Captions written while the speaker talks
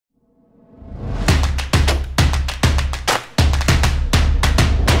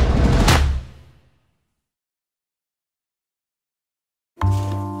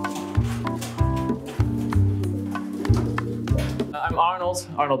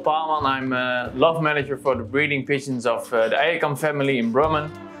Arnold Paalman. I'm a loft manager for the breeding pigeons of the Eijerkamp family in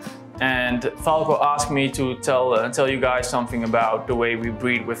Brummen. And Falco asked me to tell you guys something about the way we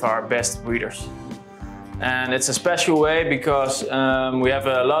breed with our best breeders. And it's a special way because we have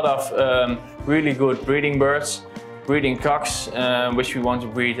a lot of really good breeding birds, breeding cocks, which we want to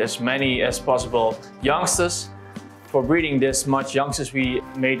breed as many as possible youngsters. For breeding this much youngsters, we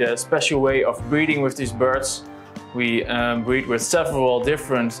made a special way of breeding with these birds. We breed with several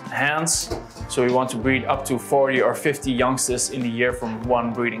different hens, so we want to breed up to 40 or 50 youngsters in a year from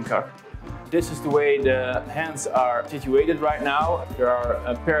one breeding cock. This is the way the hens are situated right now. They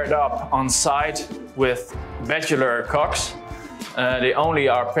are paired up on site with bachelor cocks. They only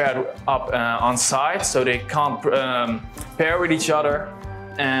are paired up on site, so they can't pair with each other.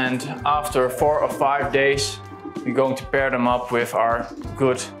 And after 4 or 5 days, we're going to pair them up with our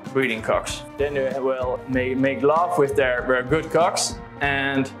good breeding cocks. Then they will make love with their good cocks,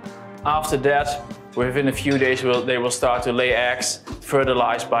 and after that, within a few days, they will start to lay eggs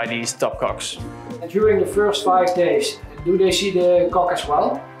fertilized by these top cocks. During the first 5 days, do they see the cock as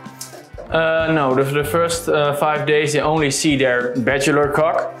well? No, the first 5 days they only see their bachelor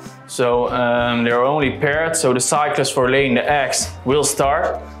cock. So they're only paired, so the cycles for laying the eggs will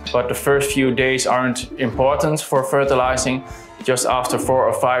start. But the first few days aren't important for fertilizing. Just after 4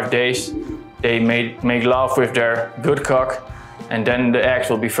 or 5 days, they make love with their good cock, and then the eggs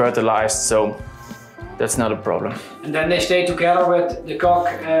will be fertilized, so that's not a problem. And then they stay together with the cock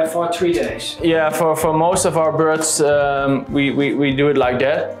for 3 days? Yeah, for most of our birds, we do it like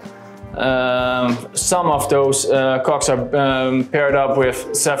that. Some of those cocks are paired up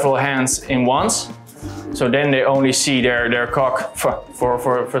with several hens in once. So then they only see their cock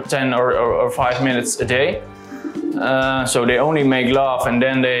for 10 or 5 minutes a day. So they only make love and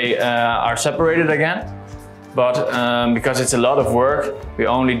then they are separated again. But because it's a lot of work, we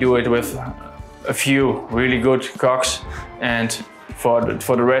only do it with a few really good cocks. And for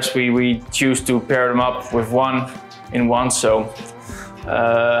the rest, we choose to pair them up with one in one. So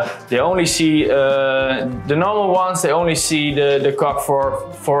they only see the normal ones. They only see the cock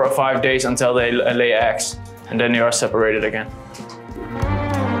for 4 or 5 days until they lay eggs, and then they are separated again.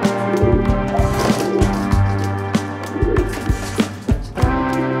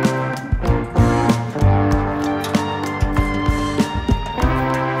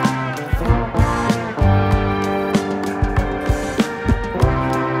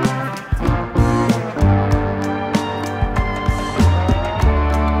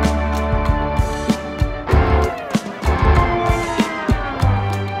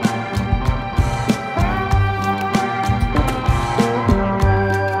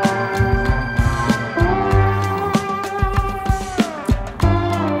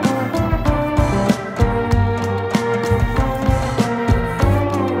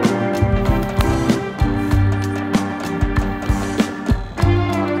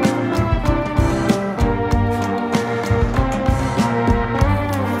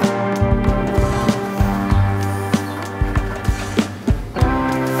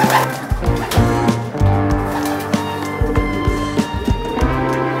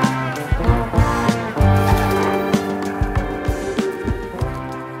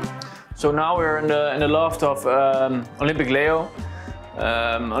 So now we're in the loft of Olympic Leo,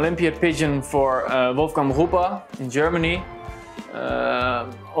 Olympiad pigeon for Wolfgang Rupa in Germany.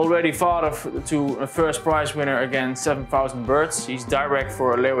 Already father to a first prize winner against 7,000 birds. He's direct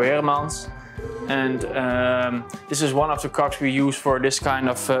for Leo Hermans. And this is one of the cocks we use for this kind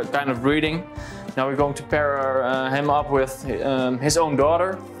of breeding. Now we're going to pair him up with his own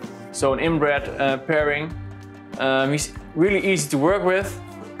daughter. So an inbred pairing. He's really easy to work with.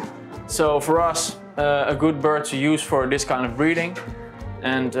 So for us, a good bird to use for this kind of breeding.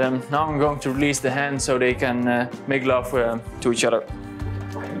 And now I'm going to release the hens so they can make love to each other.